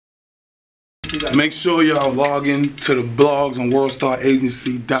Make sure y'all log in to the blogs on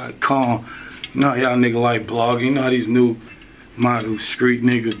WorldstarAgency.com. You know how y'all nigga like blogging. You know how these new model street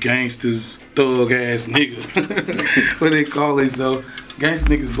nigga, gangsters, thug ass nigga. What they call it, so gangster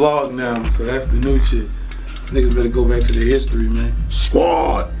niggas blog now, so that's the new shit. Niggas better go back to the history, man.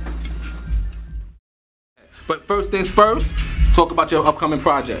 Squad. But first things first, talk about your upcoming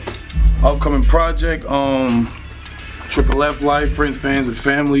projects. Upcoming project, Triple F Life, Friends, Fans, and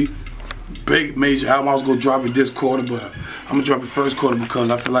Family. Big major album. I was gonna drop it this quarter, but I'm gonna drop it first quarter because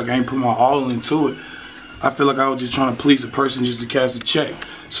I feel like I ain't put my all into it. I feel like I was just trying to please a person just to cash a check.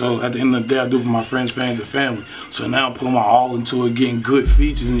 So at the end of the day, I do it for my friends, fans, and family. So now I'm putting my all into it, getting good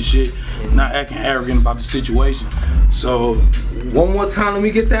features and shit, not acting arrogant about the situation. So one more time, let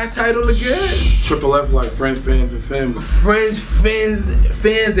me get that title again. Triple F Life, Friends, Fans, and Family. Friends,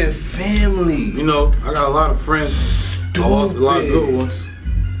 fans, and family. You know, I got a lot of friends. I lost a lot of good ones,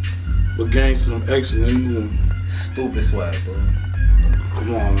 but gained some excellent new ones. Stupid swag, bro.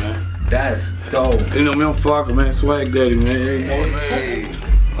 Come on, man. That's dope. You know me, I'm Flocka, man. Swag daddy, man. Hey.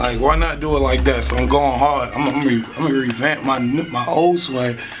 Like, why not do it like that? So I'm going hard. I'm gonna revamp my old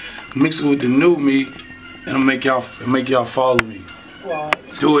swag, mix it with the new me, and I'll make y'all follow me. Squad.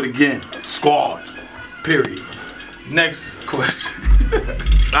 Do it again. Squad. Period. Next question.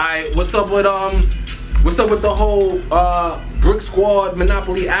 Alright, what's up with the whole Brick Squad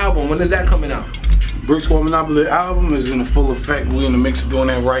Monopoly album? When is that coming out? Brick Squad Monopoly album is in full effect. We're in the mix of doing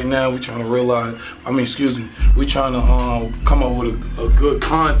that right now. We're trying to realize, we're trying to come up with a good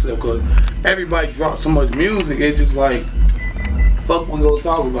concept, because everybody drops so much music, it's just like, fuck we gonna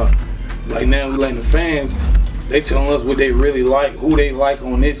talk about. Like now we letting the fans, they telling us what they really like, who they like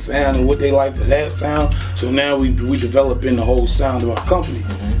on this sound and what they like for that sound. So now we developing the whole sound of our company.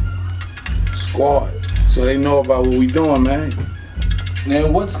 Squad. So they know about what we doing, man.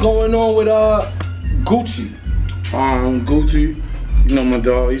 And what's going on with Gucci? Gucci, you know my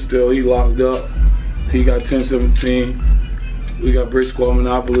dog, he locked up. He got 1017. We got Brick Squad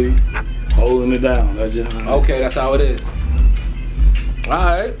Monopoly holding it down. That's just how it is. That's how it is.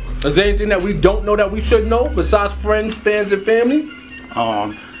 Alright. Is there anything that we don't know that we should know besides friends, fans, and family?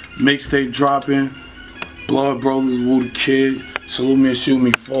 Mixtape dropping, Blood Brothers, Woo the Kid, Salute Me and Shoot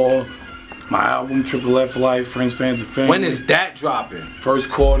Me Fall. My album, Triple F Life, Friends, Fans, and Family. When is that dropping? First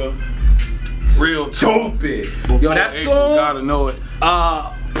quarter. Real stupid. Yo, that April, song. Gotta know it.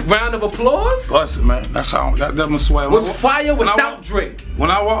 Round of applause. Bust it, man. That's how. That's my swag. Was fire without Drake. When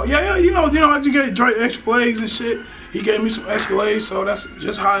I walk, yeah, you know, I just get Drake Escalades and shit. He gave me some Escalades, so that's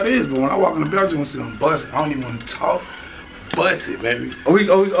just how it is. But when I walk in the building, I see them bust it. I don't even want to talk. Bust it, baby. Are we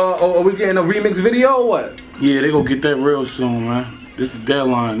getting a remix video or what? Yeah, they gonna get that real soon, man. This is the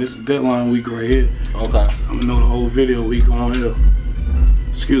deadline. This is the deadline week right here. Okay. I'm gonna know the whole video week on here.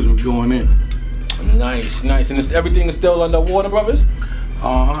 Excuse me, going in. Nice. And everything is still under Warner Brothers?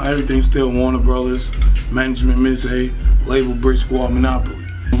 Everything's still Warner Brothers, management Miss A, label Brick Squad Monopoly.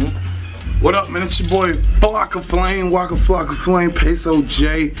 What up, man? It's your boy Waka Flocka Flame, Peso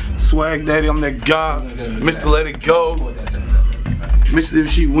J, Swag Daddy. I'm that guy, Mr. Let It Go, Mr.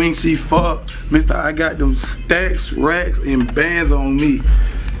 If She Wink, She Fuck, Mr. I Got Them Stacks, Racks, and Bands on Me.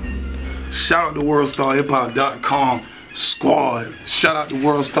 Shout out to WorldstarHipHop.com. Squad. Shout out to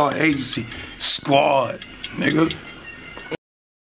Worldstar Agency. Squad. Nigga.